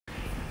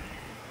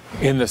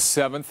In the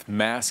 7th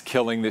mass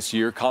killing this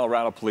year,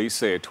 Colorado police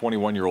say a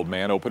 21-year-old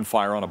man opened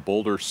fire on a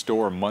Boulder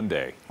store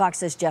Monday.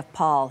 Fox's Jeff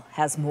Paul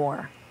has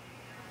more.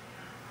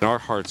 Our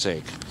hearts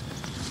ache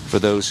for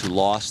those who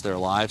lost their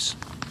lives,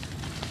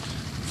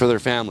 for their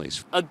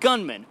families. A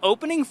gunman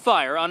opening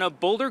fire on a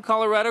Boulder,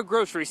 Colorado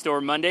grocery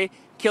store Monday,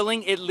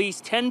 killing at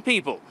least 10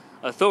 people.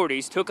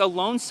 Authorities took a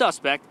lone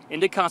suspect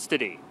into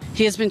custody.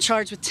 He has been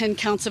charged with 10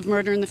 counts of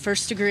murder in the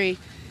first degree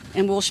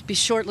and will be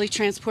shortly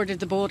transported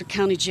to Boulder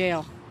County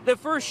Jail. The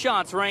first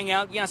shots rang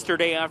out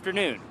yesterday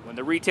afternoon when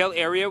the retail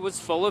area was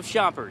full of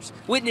shoppers.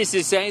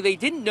 Witnesses say they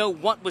didn't know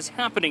what was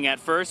happening at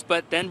first,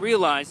 but then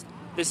realized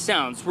the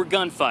sounds were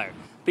gunfire.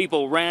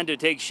 People ran to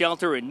take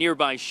shelter in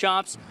nearby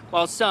shops,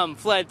 while some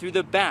fled through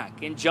the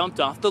back and jumped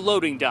off the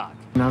loading dock.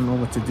 I don't know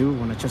what to do.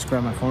 When I just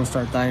grabbed my phone,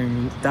 started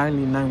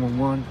dialing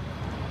 911.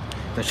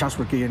 The shots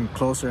were getting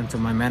closer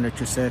until my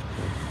manager said,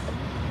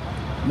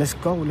 "Let's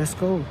go, let's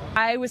go."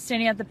 I was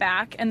standing at the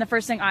back, and the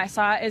first thing I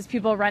saw is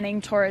people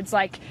running towards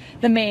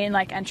the main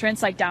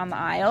entrance, down the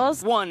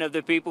aisles. One of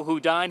the people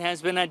who died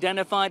has been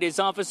identified as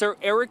Officer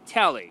Eric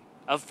Talley,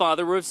 a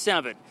father of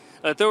 7.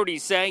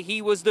 Authorities say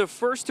he was the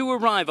first to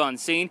arrive on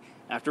scene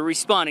after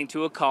responding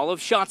to a call of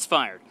shots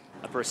fired.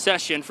 A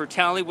procession for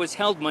Talley was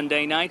held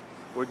Monday night,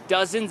 where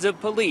dozens of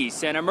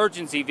police and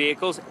emergency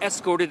vehicles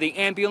escorted the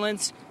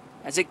ambulance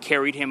as it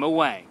carried him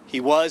away. He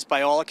was,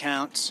 by all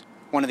accounts,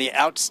 one of the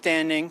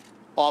outstanding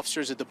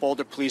officers at the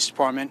Boulder Police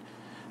Department,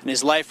 and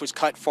his life was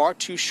cut far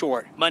too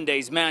short.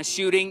 Monday's mass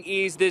shooting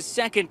is the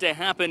second to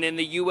happen in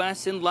the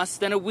U.S. in less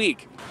than a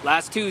week.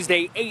 Last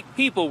Tuesday, 8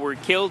 people were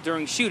killed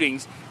during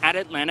shootings at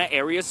Atlanta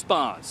area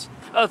spas.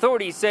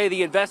 Authorities say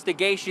the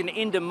investigation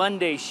into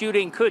Monday's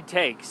shooting could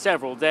take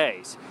several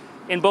days.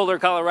 In Boulder,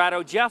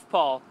 Colorado, Jeff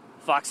Paul,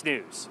 Fox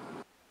News.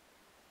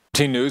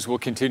 Team News will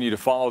continue to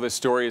follow this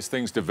story as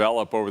things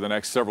develop over the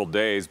next several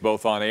days,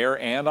 both on air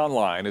and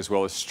online, as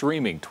well as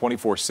streaming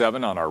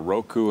 24/7 on our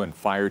Roku and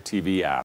Fire TV app.